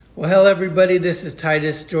Well, hello everybody. This is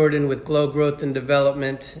Titus Jordan with Glow Growth and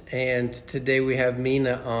Development, and today we have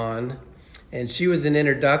Meena on, and she was an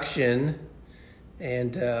introduction,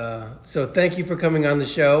 and so thank you for coming on the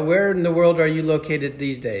show. Where in the world are you located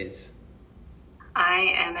these days?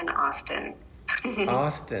 I am in Austin.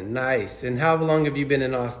 Austin, nice. And how long have you been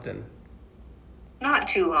in Austin? Not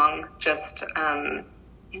too long, just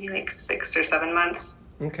maybe like 6 or 7 months.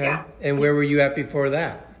 Okay. Yeah. And where were you at before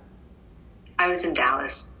that? I was in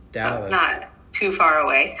Dallas. Dallas. So not too far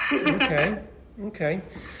away. Okay.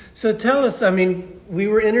 So tell us, we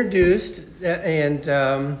were introduced, and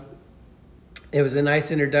it was a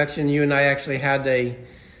nice introduction. You and I actually had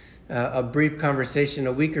a brief conversation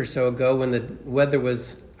a week or so ago when the weather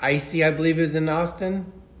was icy, I believe it was in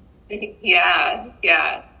Austin. Yeah.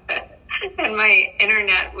 And my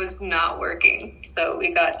internet was not working, so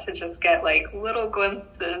we got to just get like little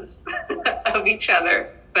glimpses of each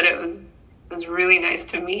other. But it was really nice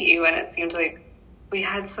to meet you, and it seemed like we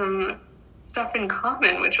had some stuff in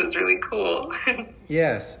common, which was really cool.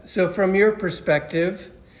 Yes. So from your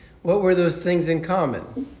perspective, what were those things in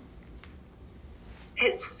common?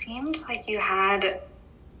 It seemed like you had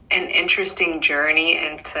an interesting journey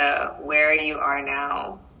into where you are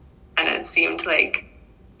now, and it seemed like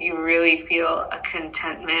you really feel a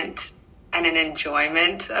contentment and an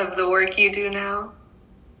enjoyment of the work you do now.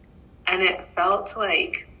 And it felt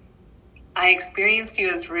like I experienced you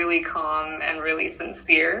as really calm and really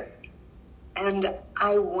sincere. And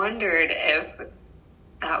I wondered if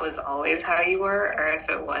that was always how you were or if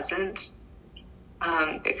it wasn't.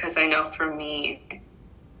 Because I know for me,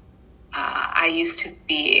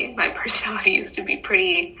 my personality used to be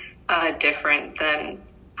pretty different than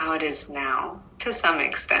how it is now, to some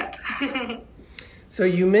extent. So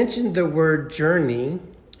you mentioned the word journey.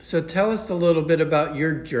 So tell us a little bit about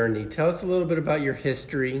your journey. Tell us a little bit about your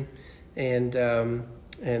history and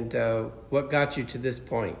what got you to this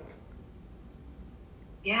point.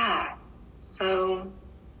 Yeah. So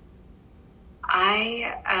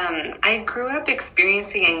I grew up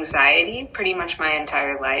experiencing anxiety pretty much my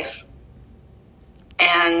entire life.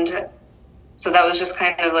 And so that was just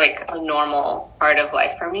kind of like a normal part of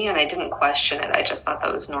life for me, and I didn't question it. I just thought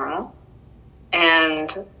that was normal.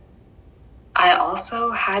 And I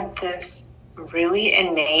also had this really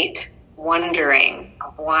innate wondering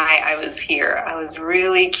of why I was here. I was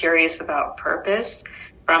really curious about purpose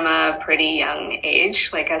from a pretty young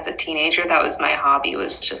age. Like as a teenager, that was my hobby,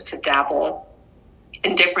 was just to dabble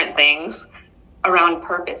in different things around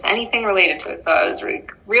purpose, anything related to it. So I was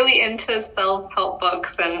really into self-help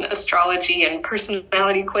books and astrology and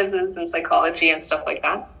personality quizzes and psychology and stuff like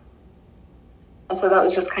that. And so that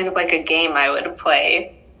was just kind of like a game I would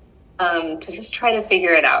play to just try to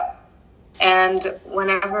figure it out. And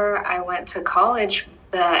whenever I went to college,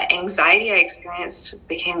 the anxiety I experienced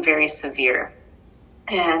became very severe.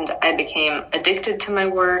 And I became addicted to my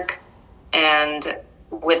work. And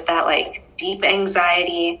with that like deep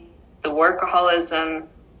anxiety, the workaholism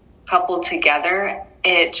coupled together,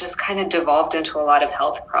 it just kind of devolved into a lot of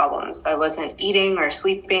health problems. I wasn't eating or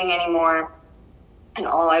sleeping anymore, and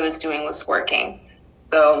all I was doing was working.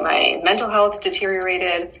 So my mental health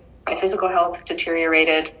deteriorated, my physical health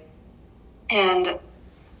deteriorated, and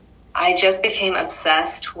I just became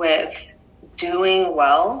obsessed with doing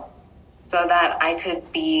well so that I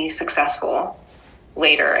could be successful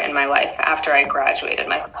later in my life after I graduated.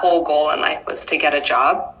 My whole goal in life was to get a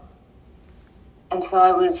job. And so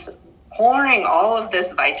I was pouring all of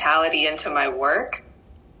this vitality into my work,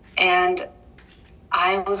 and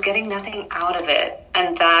I was getting nothing out of it.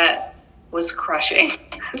 And that was crushing.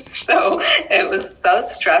 So it was so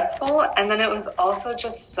stressful. And then it was also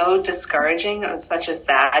just so discouraging. It was such a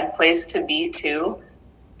sad place to be too,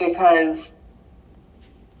 because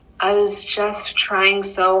I was just trying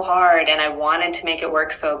so hard and I wanted to make it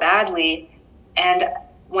work so badly. And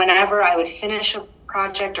whenever I would finish a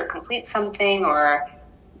project or complete something or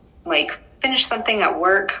like finish something at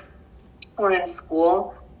work or in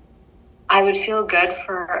school, I would feel good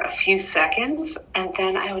for a few seconds, and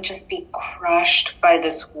then I would just be crushed by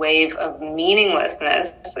this wave of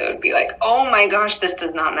meaninglessness. So it would be like, oh my gosh, this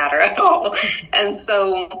does not matter at all. And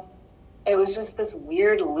so it was just this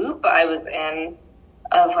weird loop I was in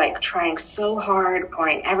of like trying so hard,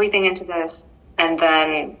 pouring everything into this, and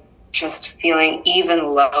then just feeling even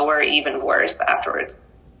lower, even worse afterwards.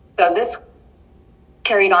 So this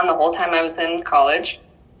carried on the whole time I was in college,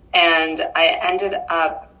 and I ended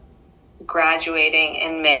up graduating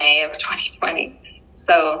in May of 2020.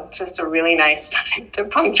 So just a really nice time to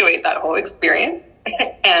punctuate that whole experience.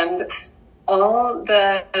 And all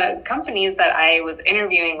the companies that I was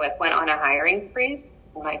interviewing with went on a hiring freeze.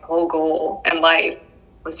 My whole goal in life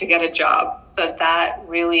was to get a job. So that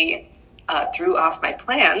really threw off my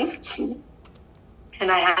plans,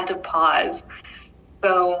 and I had to pause.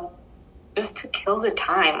 So just to kill the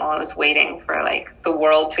time while I was waiting for like the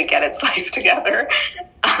world to get its life together,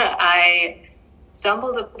 I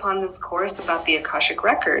stumbled upon this course about the Akashic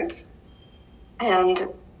Records. And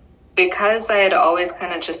because I had always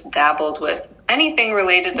kind of just dabbled with anything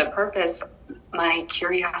related to purpose, my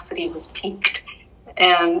curiosity was piqued.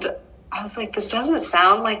 And I was like, this doesn't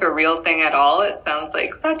sound like a real thing at all. It sounds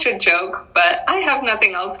like such a joke, but I have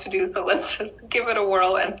nothing else to do, so let's just give it a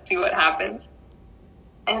whirl and see what happens.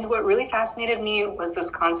 And what really fascinated me was this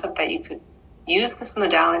concept that you could use this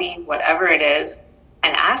modality, whatever it is,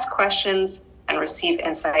 and ask questions and receive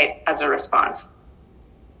insight as a response.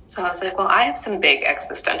 So I was like, well, I have some big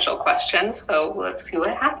existential questions, so let's see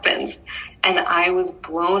what happens. And I was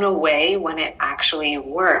blown away when it actually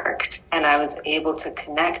worked, and I was able to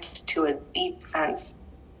connect to a deep sense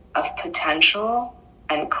of potential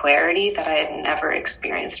and clarity that I had never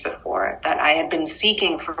experienced before, that I had been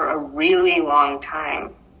seeking for a really long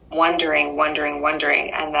time, wondering,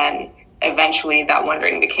 and then eventually that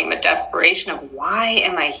wondering became a desperation of, why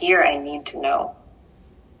am I here? I need to know.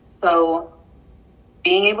 So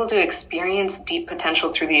being able to experience deep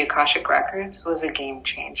potential through the Akashic Records was a game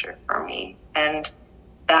changer for me. And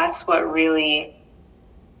that's what really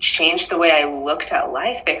changed the way I looked at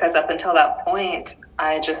life, because up until that point,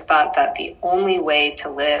 I just thought that the only way to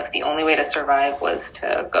live, the only way to survive was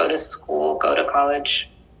to go to school, go to college,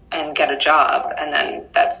 and get a job. And then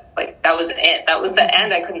that was it. That was the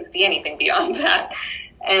end. I couldn't see anything beyond that.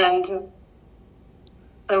 And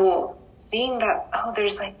so seeing that,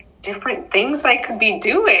 there's like different things I could be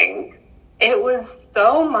doing, it was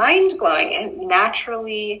so mind-blowing, and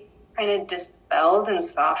naturally kind of dispelled and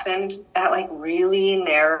softened that like really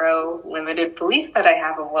narrow, limited belief that I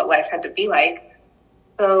have of what life had to be like.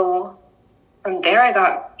 So from there, I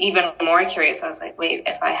got even more curious. I was like, wait,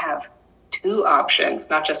 if I have two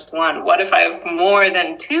options, not just one, what if I have more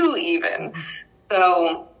than two even?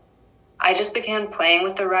 So I just began playing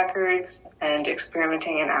with the records and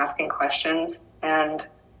experimenting and asking questions. And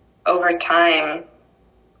over time,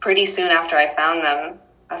 pretty soon after I found them,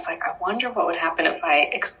 I was like, I wonder what would happen if I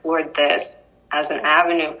explored this as an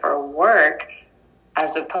avenue for work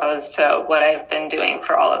as opposed to what I've been doing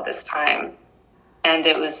for all of this time. And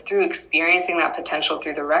it was through experiencing that potential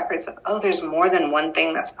through the records of, there's more than one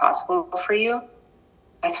thing that's possible for you.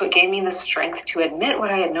 That's what gave me the strength to admit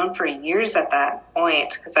what I had known for years at that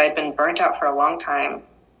point, because I had been burnt out for a long time,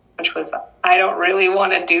 which was, I don't really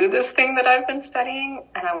want to do this thing that I've been studying,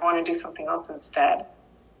 and I want to do something else instead.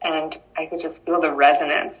 And I could just feel the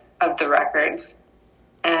resonance of the records.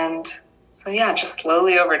 And so, just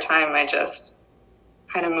slowly over time, I just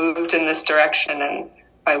kind of moved in this direction. And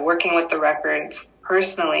by working with the records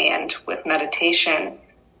personally and with meditation,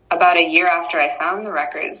 about a year after I found the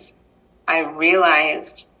records, I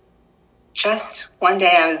realized just one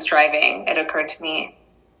day I was driving, it occurred to me,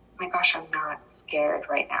 oh my gosh, I'm not scared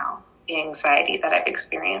right now. The anxiety that I've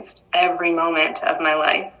experienced every moment of my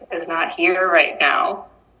life is not here right now.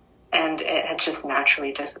 And it had just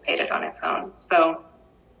naturally dissipated on its own. So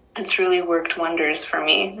it's really worked wonders for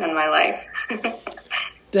me in my life.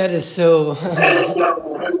 That is so,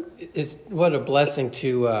 it's what a blessing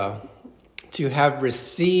to have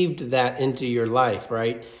received that into your life,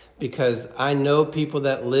 right? Because I know people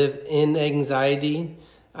that live in anxiety.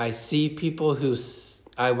 I see people who,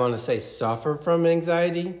 I want to say, suffer from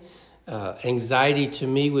anxiety. Anxiety to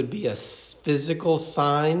me would be a physical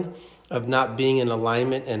sign of not being in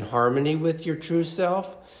alignment and harmony with your true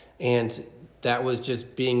self. And that was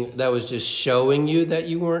just showing you that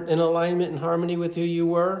you weren't in alignment and harmony with who you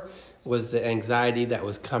were, was the anxiety that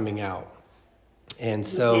was coming out. And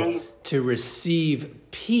so to receive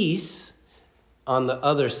peace on the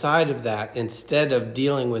other side of that, instead of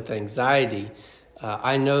dealing with anxiety,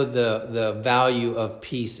 I know the value of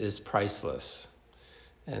peace is priceless.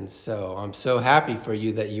 And so I'm so happy for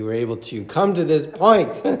you that you were able to come to this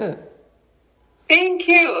point. Thank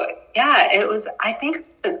you. Yeah, it was, I think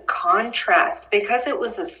the contrast, because it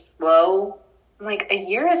was a slow, like a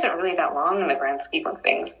year isn't really that long in the grand scheme of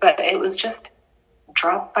things, but it was just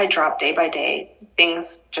drop by drop, day by day,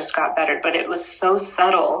 things just got better. But it was so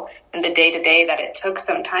subtle in the day to day that it took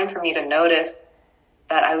some time for me to notice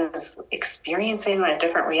that I was experiencing a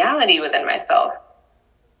different reality within myself.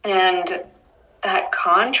 And that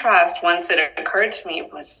contrast, once it occurred to me,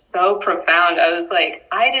 was so profound. I was like,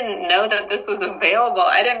 I didn't know that this was available.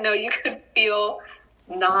 I didn't know you could feel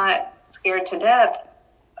not scared to death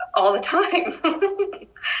all the time.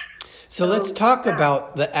 So let's talk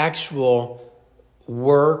about the actual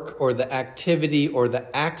work or the activity or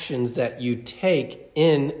the actions that you take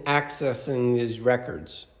in accessing these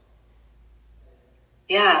records?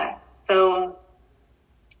 Yeah. So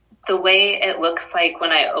the way it looks like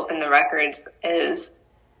when I open the records is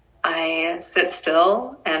I sit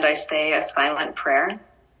still and I say a silent prayer,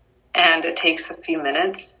 and it takes a few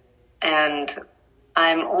minutes, and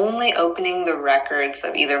I'm only opening the records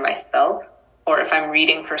of either myself, or if I'm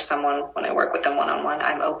reading for someone when I work with them one-on-one,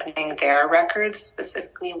 I'm opening their records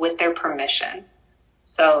specifically with their permission.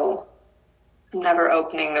 So I'm never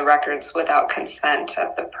opening the records without consent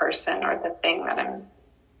of the person or the thing that I'm,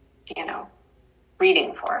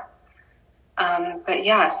 reading for. But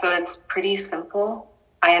yeah, so it's pretty simple.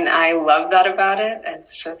 And I love that about it.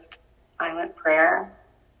 It's just silent prayer.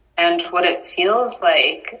 And what it feels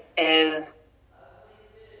like is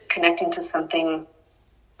connecting to something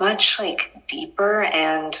much deeper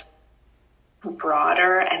and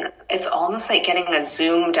broader. And it's almost like getting a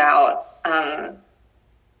zoomed out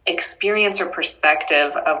experience or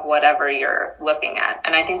perspective of whatever you're looking at.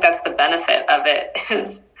 And I think that's the benefit of it,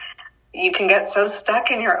 is you can get so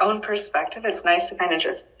stuck in your own perspective. It's nice to kind of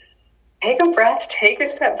just take a breath, take a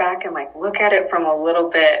step back, and look at it from a little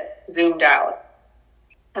bit zoomed out.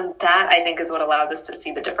 And that, I think, is what allows us to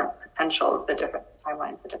see the different potentials, the different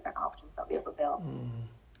timelines, the different options that we have available.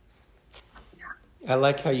 I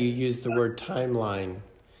like how you use the word timeline,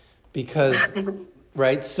 because,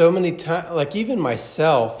 right, so many times, even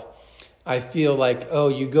myself, I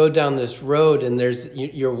feel you go down this road and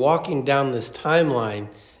you're walking down this timeline,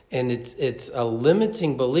 and it's a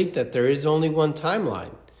limiting belief that there is only one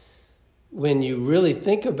timeline. When you really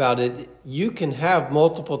think about it, you can have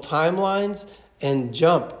multiple timelines and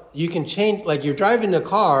jump. You can change, you're driving a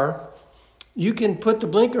car, you can put the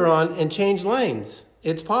blinker on and change lanes.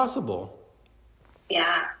 It's possible.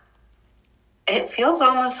 Yeah. It feels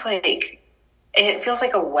almost like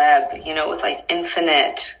a web, with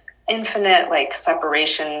infinite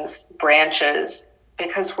separations, branches,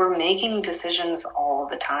 because we're making decisions all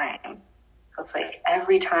the time. So it's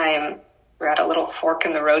every time we're at a little fork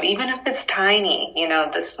in the road, even if it's tiny,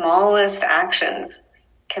 the smallest actions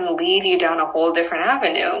can lead you down a whole different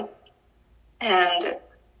avenue. And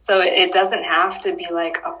so it doesn't have to be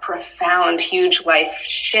a profound, huge life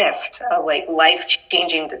shift, a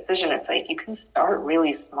life-changing decision. It's you can start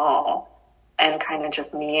really small and kind of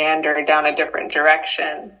just meander down a different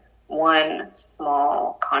direction, one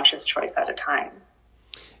small conscious choice at a time.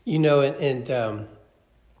 And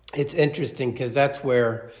it's interesting because that's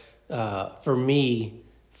where, for me,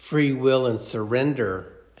 free will and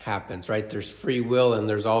surrender happens, right? There's free will and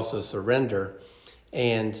there's also surrender.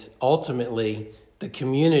 And ultimately, the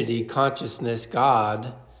community, consciousness,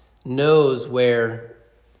 God, knows where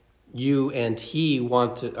you and he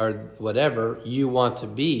want to, or whatever you want to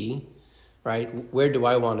be, right? Where do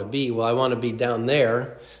I want to be? Well, I want to be down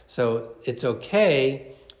there. So it's okay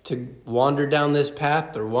to wander down this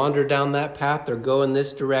path or wander down that path or go in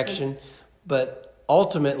this direction. But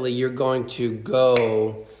ultimately, you're going to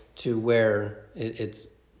go to where it's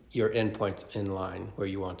your endpoint in line, where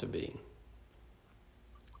you want to be.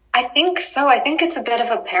 I think so. I think it's a bit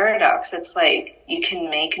of a paradox. It's you can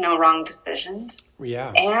make no wrong decisions.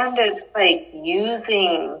 Yeah. And it's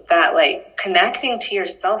using that, connecting to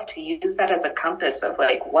yourself, to use that as a compass of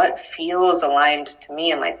what feels aligned to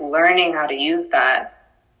me, and learning how to use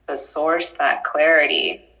that, the source, that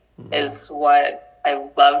clarity is what I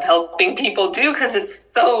love helping people do, because it's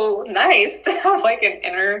so nice to have an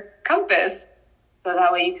inner compass. So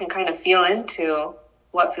that way you can kind of feel into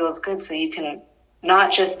what feels good, so you can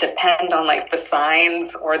not just depend on the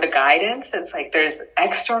signs or the guidance. It's there's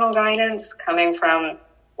external guidance coming from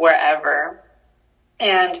wherever,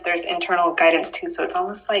 and there's internal guidance too. So it's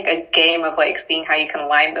almost like a game of seeing how you can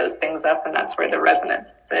line those things up, and that's where the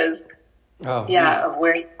resonance is. Oh, yeah, of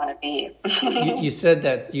where you want to be. You said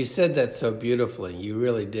that so beautifully. You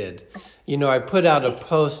really did. I put out a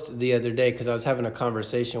post the other day because I was having a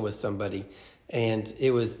conversation with somebody, and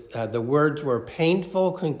it was the words were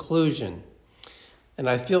painful conclusion. And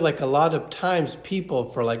I feel a lot of times people,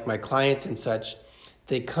 for my clients and such,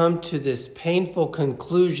 they come to this painful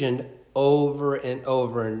conclusion over and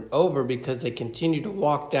over and over because they continue to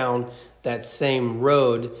walk down that same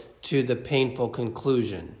road to the painful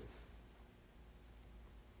conclusion.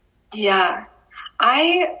 Yeah,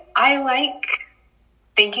 I like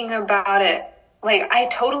thinking about it. I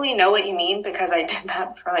totally know what you mean, because I did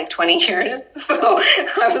that for 20 years. So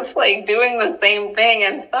I was doing the same thing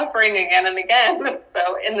and suffering again and again.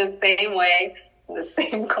 So in the same way, in the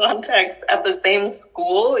same context, at the same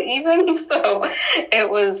school even. So it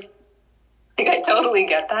was I totally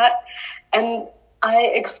get that. And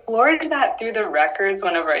I explored that through the records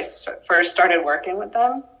whenever I first started working with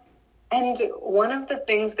them. And one of the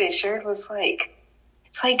things they shared was like,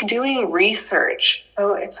 it's like doing research.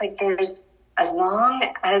 So it's like as long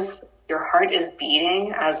as your heart is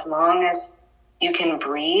beating, as long as you can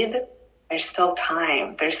breathe, there's still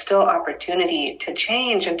time. There's still opportunity to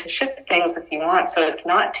change and to shift things if you want. So it's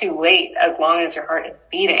not too late as long as your heart is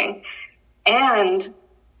beating. And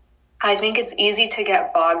I think it's easy to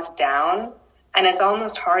get bogged down, and it's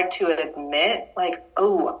almost hard to admit, like,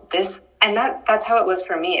 oh, this, and that's how it was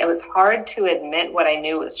for me. It was hard to admit what I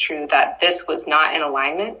knew was true, that this was not in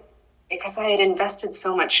alignment, because I had invested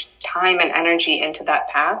so much time and energy into that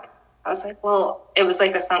path. I was like, well, it was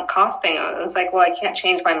like a sunk cost thing. It was like, well, I can't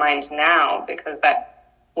change my mind now, because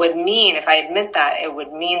that would mean, if I admit that, it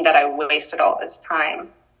would mean that I wasted all this time.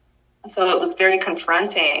 And so it was very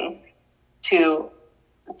confronting to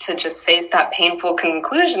just face that painful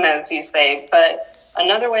conclusion, as you say. But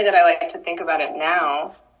another way that I like to think about it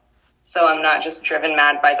now, so I'm not just driven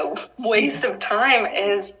mad by the waste of time,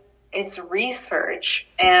 is it's research.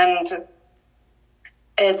 And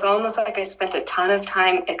it's almost like I spent a ton of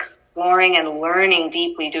time exploring and learning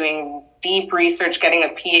deeply, doing deep research, getting a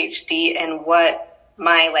PhD in what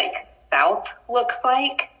my South looks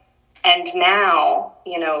like. And now,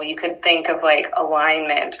 you could think of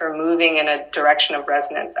alignment or moving in a direction of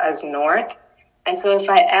resonance as north. And so if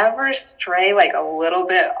I ever stray a little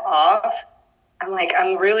bit off,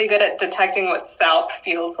 I'm really good at detecting what south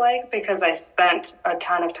feels like, because I spent a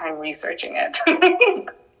ton of time researching it.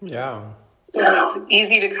 Yeah. So it's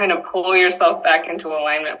easy to kind of pull yourself back into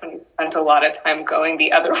alignment when you spent a lot of time going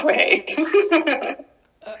the other way.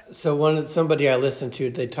 So somebody I listened to,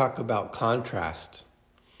 they talk about contrast.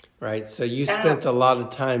 Right. So you spent a lot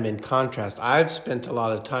of time in contrast. I've spent a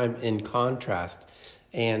lot of time in contrast.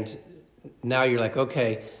 And now you're like,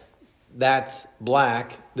 okay, that's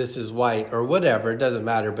black, this is white, or whatever. It doesn't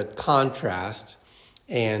matter, but contrast.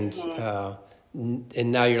 And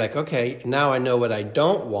now you're like, okay, now I know what I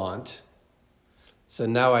don't want. So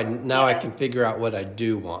now I can figure out what I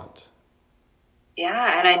do want.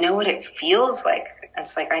 Yeah, and I know what it feels like.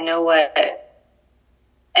 It's like I know what.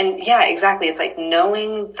 And yeah, exactly. It's like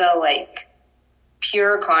knowing the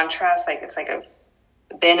pure contrast. It's like I've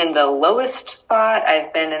been in the lowest spot.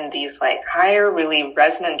 I've been in these higher, really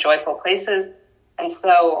resonant, joyful places. And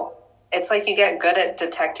so it's like you get good at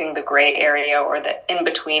detecting the gray area or the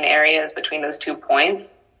in-between areas between those 2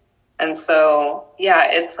 points. And so, yeah,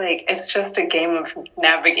 it's just a game of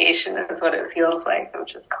navigation is what it feels like. I'm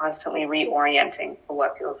just constantly reorienting to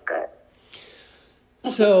what feels good.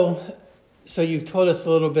 So you've told us a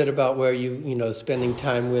little bit about where spending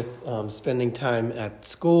time at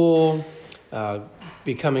school,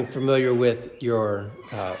 becoming familiar with your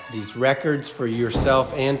these records for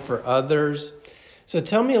yourself and for others. So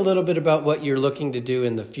tell me a little bit about what you're looking to do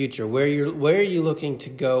in the future. Where are you looking to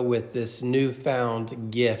go with this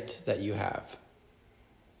newfound gift that you have?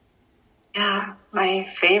 Yeah, my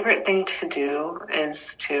favorite thing to do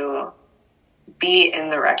is to be in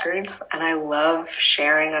the records, and I love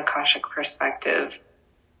sharing Akashic perspective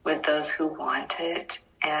with those who want it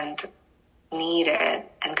and need it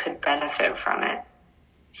and could benefit from it.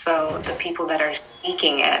 So the people that are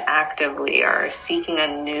seeking it actively are seeking a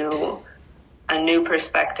new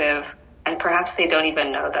perspective, and perhaps they don't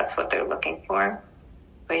even know that's what they're looking for.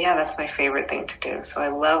 But yeah, that's my favorite thing to do. So I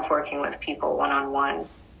love working with people one-on-one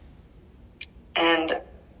and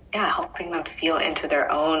helping them feel into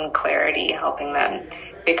their own clarity, helping them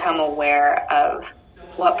become aware of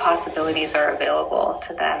what possibilities are available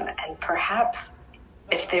to them. And perhaps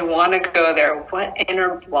if they want to go there, what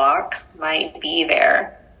inner blocks might be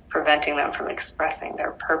there preventing them from expressing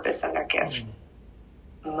their purpose and their gifts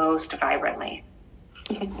most vibrantly.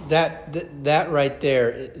 That right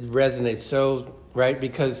there resonates so right,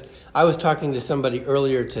 because I was talking to somebody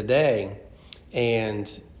earlier today,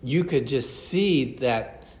 and you could just see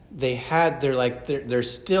that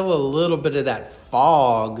there's still a little bit of that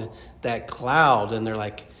fog, that cloud, and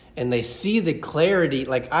and they see the clarity.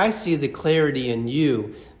 I see the clarity in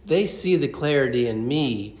you, they see the clarity in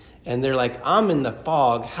me, and they're like, I'm in the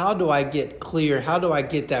fog. How do I get clear? How do I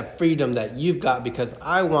get that freedom that you've got? Because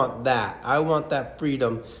I want that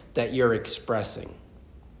freedom that you're expressing.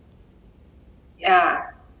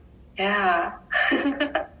 Yeah.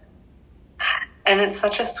 And it's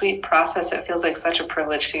such a sweet process. It feels like such a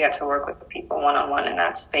privilege to get to work with the people one-on-one in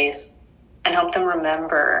that space and help them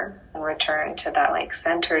remember and return to that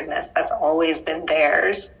centeredness that's always been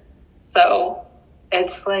theirs. So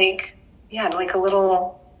it's a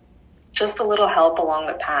little help along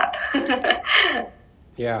the path.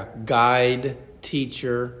 Yeah, guide,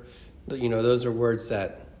 teacher, those are words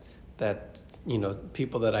that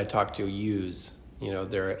people that I talk to use.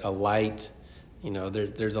 They're a light.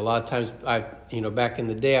 There's a lot of times back in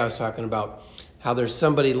the day I was talking about how there's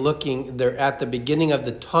somebody looking. They're at the beginning of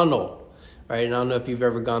the tunnel, right? And I don't know if you've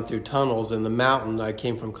ever gone through tunnels in the mountain. I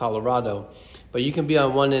came from Colorado, but you can be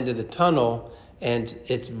on one end of the tunnel, and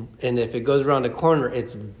if it goes around the corner,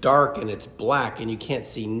 it's dark and it's black, and you can't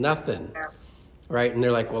see nothing. Right? And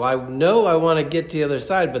they're like, well, I know I want to get to the other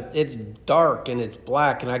side, but it's dark and it's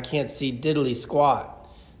black and I can't see diddly squat,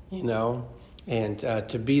 and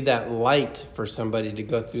to be that light for somebody to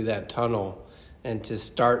go through that tunnel and to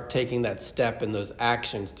start taking that step and those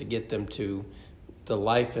actions to get them to the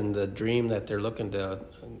life and the dream that they're looking to,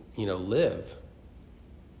 live.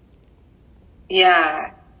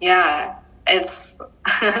 Yeah. It's,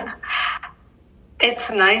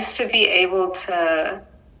 it's nice to be able to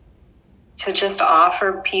just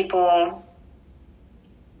offer people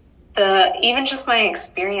even just my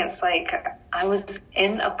experience. Like, I was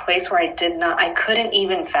in a place where I couldn't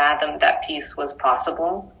even fathom that peace was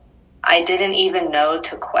possible. I didn't even know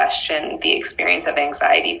to question the experience of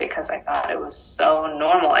anxiety because I thought it was so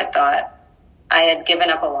normal. I thought I had given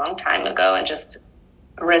up a long time ago and just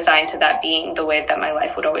resigned to that being the way that my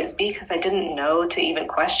life would always be because I didn't know to even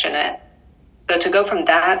question it. So to go from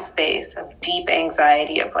that space of deep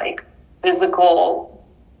anxiety, of like physical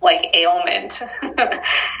ailment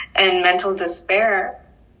and mental despair,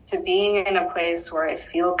 to being in a place where I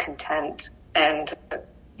feel content and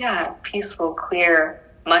peaceful, clear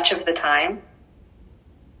much of the time.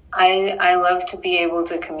 I love to be able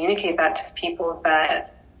to communicate that to people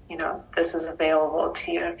that this is available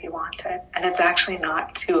to you if you want it, and it's actually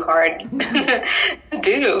not too hard to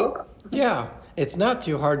do. Yeah. It's not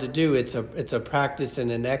too hard to do. It's a practice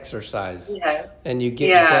and an exercise, and you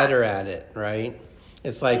get better at it, right?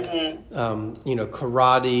 It's like,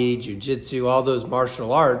 karate, jiu-jitsu, all those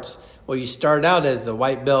martial arts. Well, you start out as the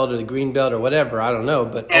white belt or the green belt or whatever, I don't know,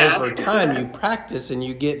 but over time you practice and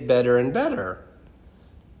you get better and better.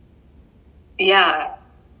 Yeah.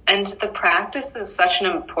 And the practice is such an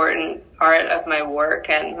important part of my work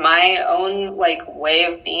and my own way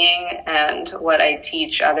of being and what I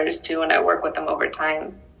teach others to when I work with them over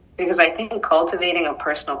time. Because I think cultivating a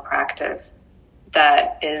personal practice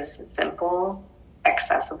that is simple,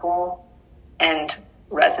 accessible, and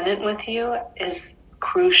resonant with you is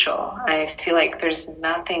crucial. I feel like there's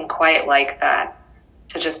nothing quite like that,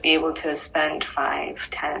 to just be able to spend 5,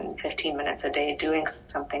 10, 15 minutes a day doing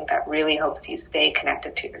something that really helps you stay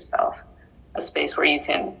connected to yourself. A space where you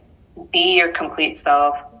can be your complete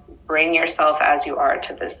self, bring yourself as you are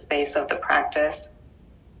to this space of the practice,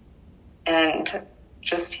 and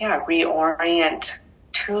just, reorient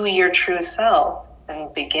to your true self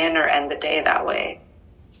and begin or end the day that way.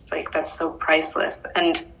 It's that's so priceless.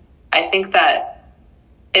 And I think that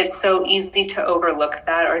it's so easy to overlook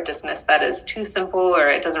that or dismiss that as too simple, or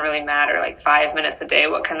it doesn't really matter, 5 minutes a day,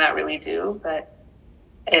 what can that really do? But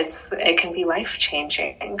it can be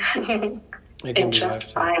life-changing in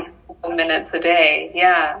just 5 minutes a day.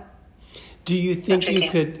 Yeah. Do you think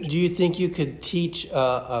you could teach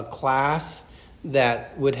a class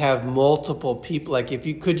that would have multiple people?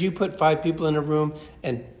 Could you put 5 people in a room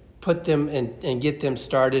and put them and get them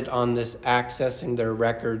started on this accessing their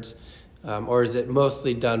records? Or is it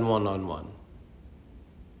mostly done one-on-one?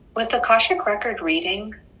 With the Akashic record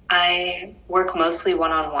reading, I work mostly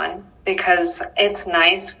one-on-one because it's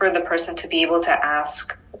nice for the person to be able to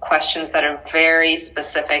ask questions that are very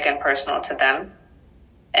specific and personal to them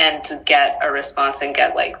and to get a response and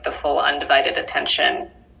get the full undivided attention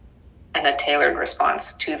and a tailored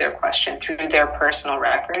response to their question through their personal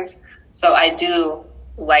records. So I do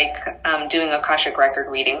doing Akashic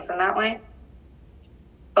record readings in that way.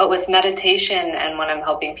 But with meditation and when I'm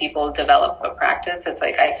helping people develop a practice, it's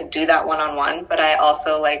I could do that one-on-one, but I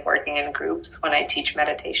also like working in groups when I teach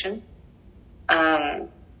meditation. And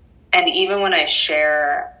even when I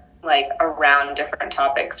share around different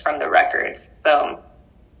topics from the records. So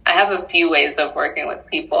I have a few ways of working with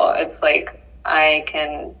people. It's I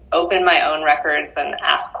can open my own records and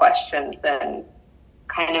ask questions and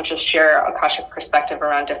kind of just share Akashic perspective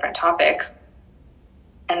around different topics.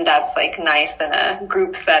 And that's nice in a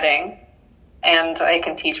group setting, and I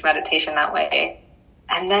can teach meditation that way.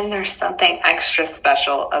 And then there's something extra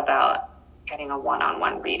special about getting a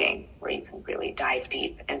one-on-one reading where you can really dive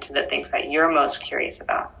deep into the things that you're most curious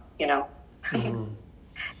about, Mm-hmm.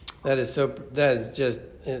 That is just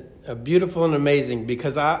a beautiful and amazing,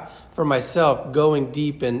 because for myself, going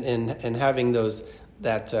deep and having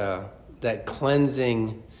that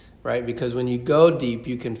cleansing, right? Because when you go deep,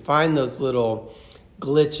 you can find those little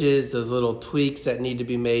glitches, those little tweaks that need to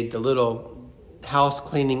be made, the little house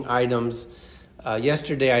cleaning items.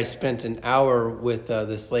 Yesterday I spent an hour with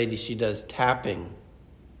this lady. She does tapping.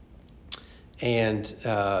 And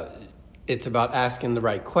it's about asking the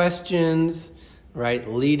right questions, right?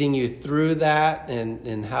 Leading you through that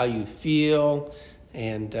and how you feel.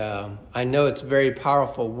 And I know it's very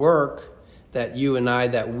powerful work that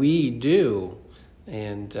we do.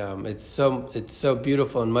 And it's so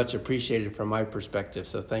beautiful and much appreciated from my perspective.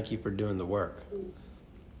 So thank you for doing the work.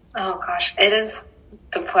 Oh gosh, it is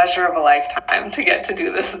the pleasure of a lifetime to get to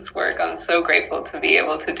do this work. I'm so grateful to be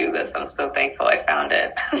able to do this. I'm so thankful I found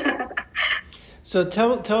it. So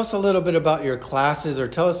tell us a little bit about your classes, or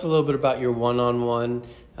tell us a little bit about your one-on-one.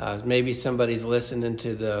 Maybe somebody's listening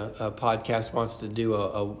to the podcast, wants to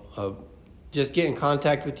do just get in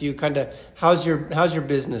contact with you. Kind of how's your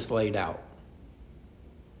business laid out?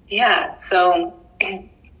 Yeah, so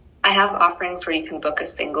I have offerings where you can book a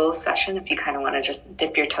single session if you kind of want to just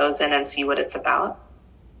dip your toes in and see what it's about.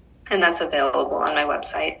 And that's available on my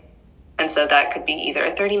website. And so that could be either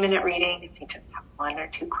a 30-minute reading if you just have one or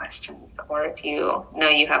two questions, or if you know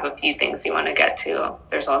you have a few things you want to get to,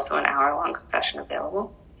 there's also an hour-long session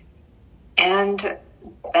available. And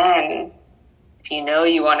then if you know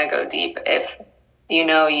you want to go deep, if you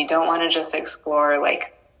know you don't want to just explore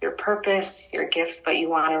like your purpose, your gifts, but you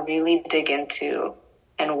want to really dig into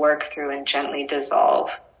and work through and gently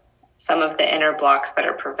dissolve some of the inner blocks that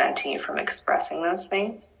are preventing you from expressing those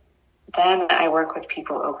things, then I work with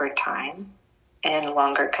people over time in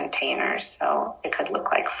longer containers. So it could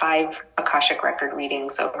look like 5 Akashic record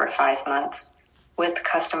readings over 5 months with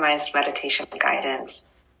customized meditation guidance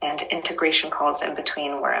and integration calls in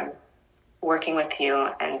between, where I'm working with you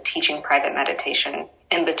and teaching private meditation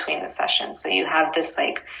in between the sessions. So you have this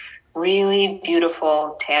like really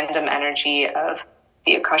beautiful tandem energy of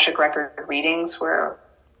the Akashic record readings, where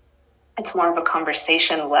it's more of a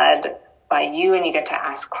conversation led by you, and you get to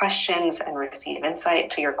ask questions and receive insight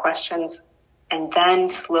to your questions, and then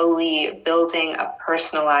slowly building a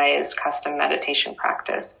personalized custom meditation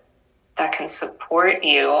practice that can support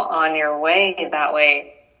you on your way. That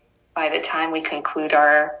way, by the time we conclude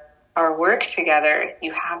our work together,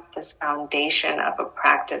 you have this foundation of a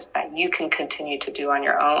practice that you can continue to do on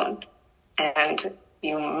your own. And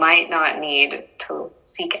you might not need to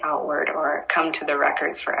seek outward or come to the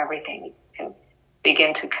records for everything. You can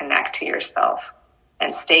begin to connect to yourself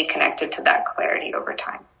and stay connected to that clarity over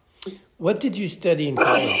time. What did you study in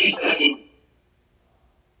college?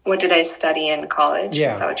 What did I study in college?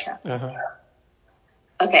 Yeah. Is that what you asked? Uh-huh.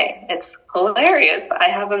 Okay, it's hilarious. I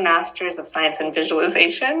have a master's of science in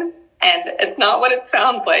visualization, and it's not what it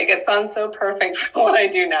sounds like. It sounds so perfect for what I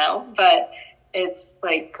do now, but it's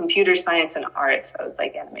like computer science and art, so it's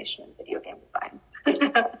like animation and video game design.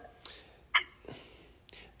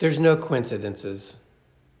 There's no coincidences.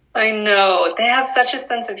 I know. They have such a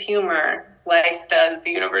sense of humor. Life does,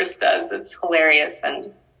 the universe does. It's hilarious,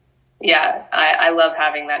 and yeah, I love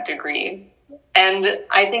having that degree. And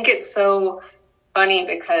I think it's so funny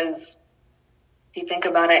because if you think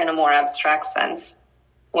about it in a more abstract sense,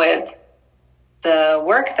 with the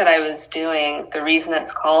work that I was doing, the reason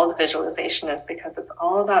it's called visualization is because it's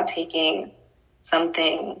all about taking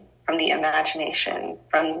something from the imagination,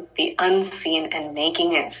 from the unseen, and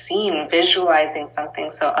making it seen, visualizing something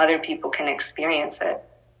so other people can experience it.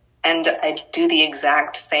 And I do the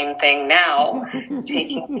exact same thing now,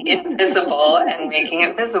 taking the invisible and making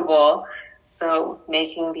it visible. So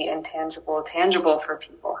making the intangible tangible for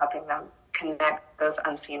people, helping them connect those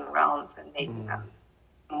unseen realms and making them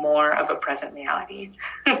more of a present reality.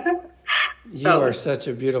 You are such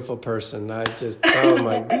a beautiful person. Oh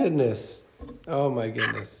my goodness. Oh my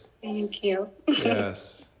goodness. Thank you.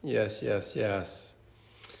 Yes.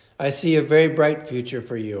 I see a very bright future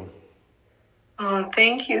for you. Oh,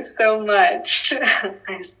 thank you so much.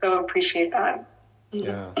 I so appreciate that.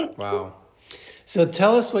 Yeah. Wow. So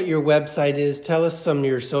tell us what your website is. Tell us some of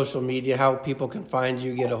your social media, how people can find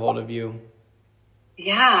you, get a hold of you.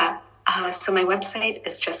 Yeah. So my website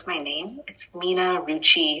is just my name. It's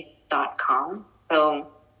meenaruchi.com. So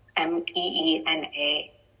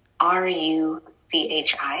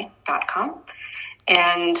MEENARUCHI.com.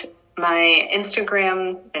 And my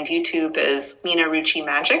Instagram and YouTube is Meena Ruchi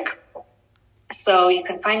Magic. So you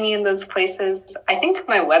can find me in those places. I think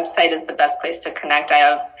my website is the best place to connect. I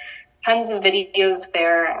have tons of videos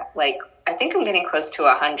there. Like, I think I'm getting close to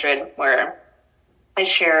 100 where I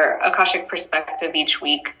share Akashic perspective each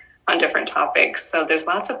week on different topics. So there's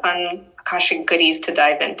lots of fun Akashic goodies to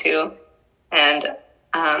dive into. And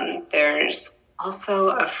there's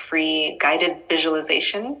also a free guided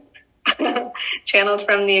visualization channeled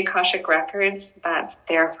from the Akashic Records, that's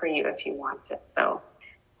there for you if you want it. So,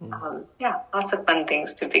 lots of fun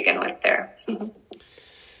things to begin with there.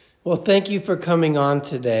 Well, thank you for coming on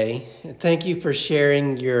today. Thank you for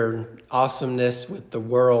sharing your awesomeness with the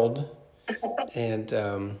world. And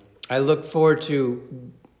I look forward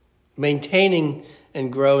to maintaining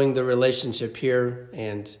and growing the relationship here.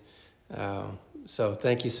 And so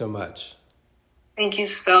thank you so much. Thank you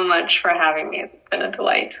so much for having me. It's been a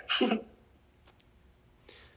delight.